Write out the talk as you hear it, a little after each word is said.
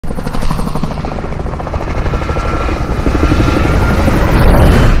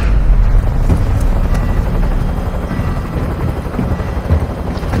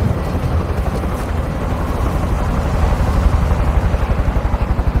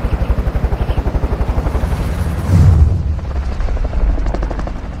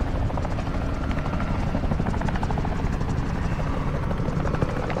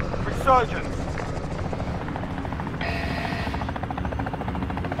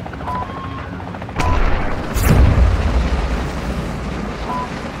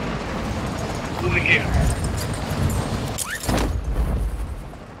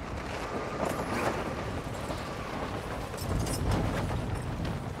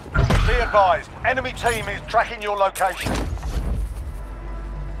advised, enemy team is tracking your location.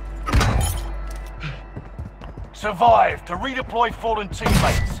 Survive to redeploy fallen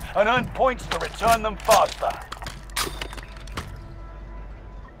teammates and earn points to return them faster.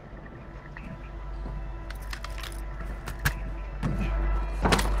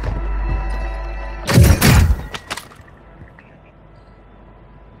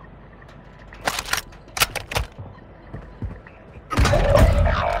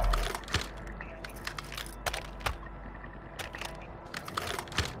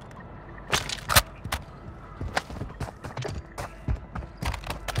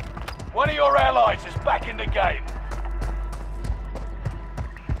 One of your allies is back in the game.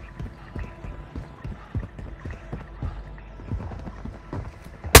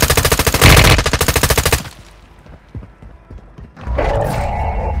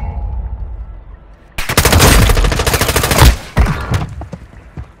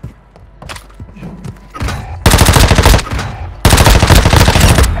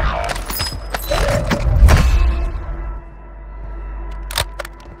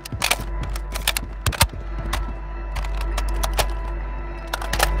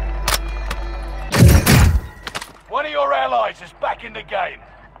 One of your allies is back in the game.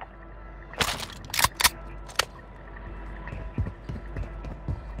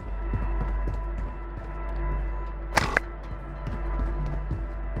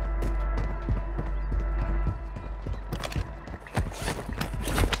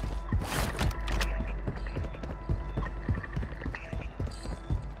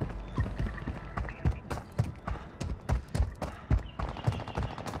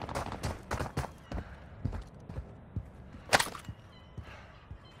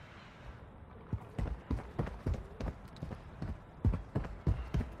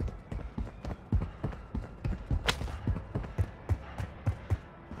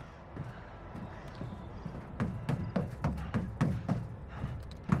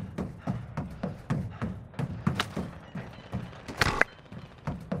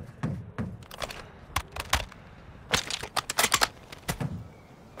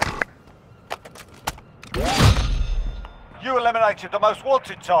 You eliminated the most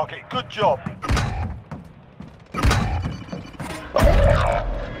wanted target. Good job.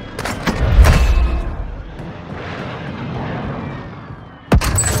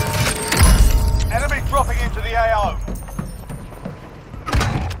 Enemy dropping into the AO.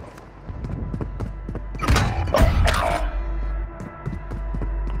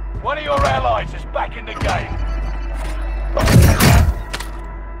 One of your allies is back in the game.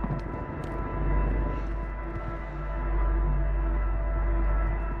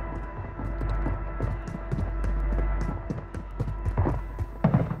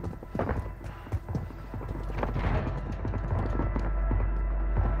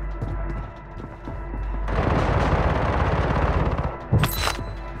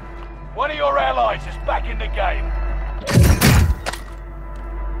 One of your allies is back in the game.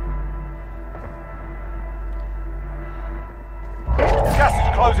 Gas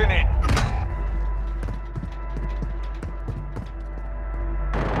is closing in.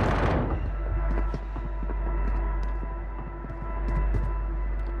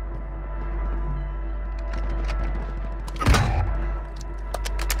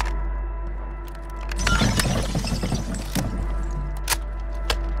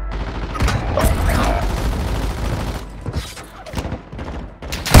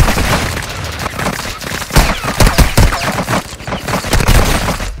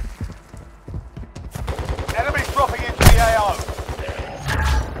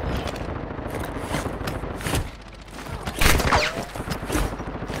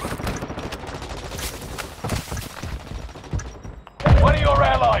 One of your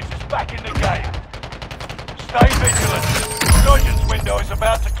allies is back in the game. Stay vigilant. Resurgence window is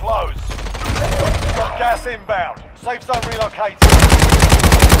about to close. Got gas inbound. Safe zone relocated.